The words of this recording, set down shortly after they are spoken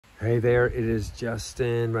Hey there, it is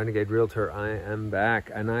Justin, Renegade Realtor. I am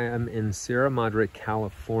back and I am in Sierra Madre,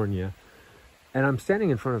 California, and I'm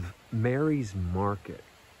standing in front of Mary's Market.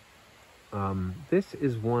 This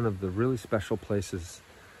is one of the really special places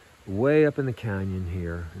way up in the canyon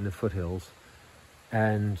here in the foothills.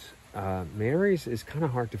 And Mary's is kind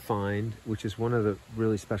of hard to find, which is one of the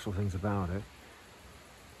really special things about it.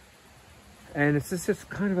 And it's just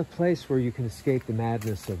kind of a place where you can escape the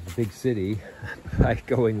madness of the big city by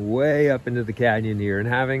going way up into the canyon here and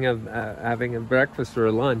having a breakfast or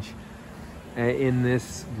a lunch in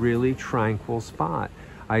this really tranquil spot.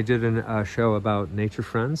 I did a show about Nature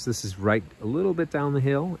Friends. This is right a little bit down the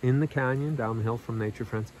hill in the canyon, down the hill from Nature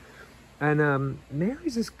Friends. And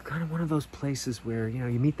Mary's is kind of one of those places where, you know,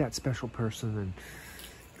 you meet that special person and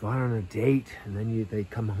go out on a date, and then they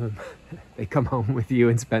come home. They come home with you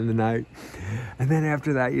and spend the night. And then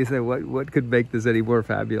after that, you say, what could make this any more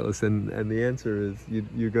fabulous? And the answer is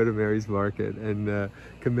you go to Mary's Market and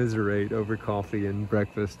commiserate over coffee and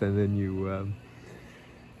breakfast, and then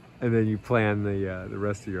you plan the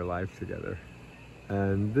rest of your life together.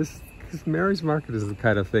 And this Mary's Market is the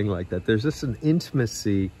kind of thing like that. There's just an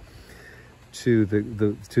intimacy to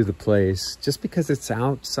the place, just because it's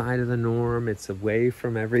outside of the norm, it's away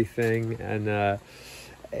from everything, and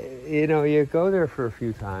you know, you go there for a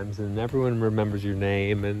few times and everyone remembers your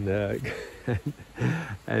name, and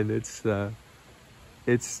and it's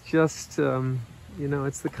just you know,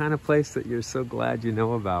 it's the kind of place that you're so glad you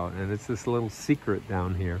know about, and it's this little secret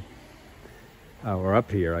down here, or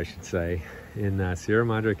up here I should say, in Sierra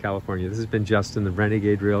Madre, California. This has been Justin, the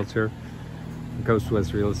Renegade Realtor, Coast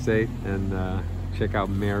West Real Estate, and check out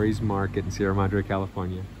Mary's Market in Sierra Madre,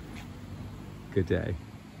 California. Good day.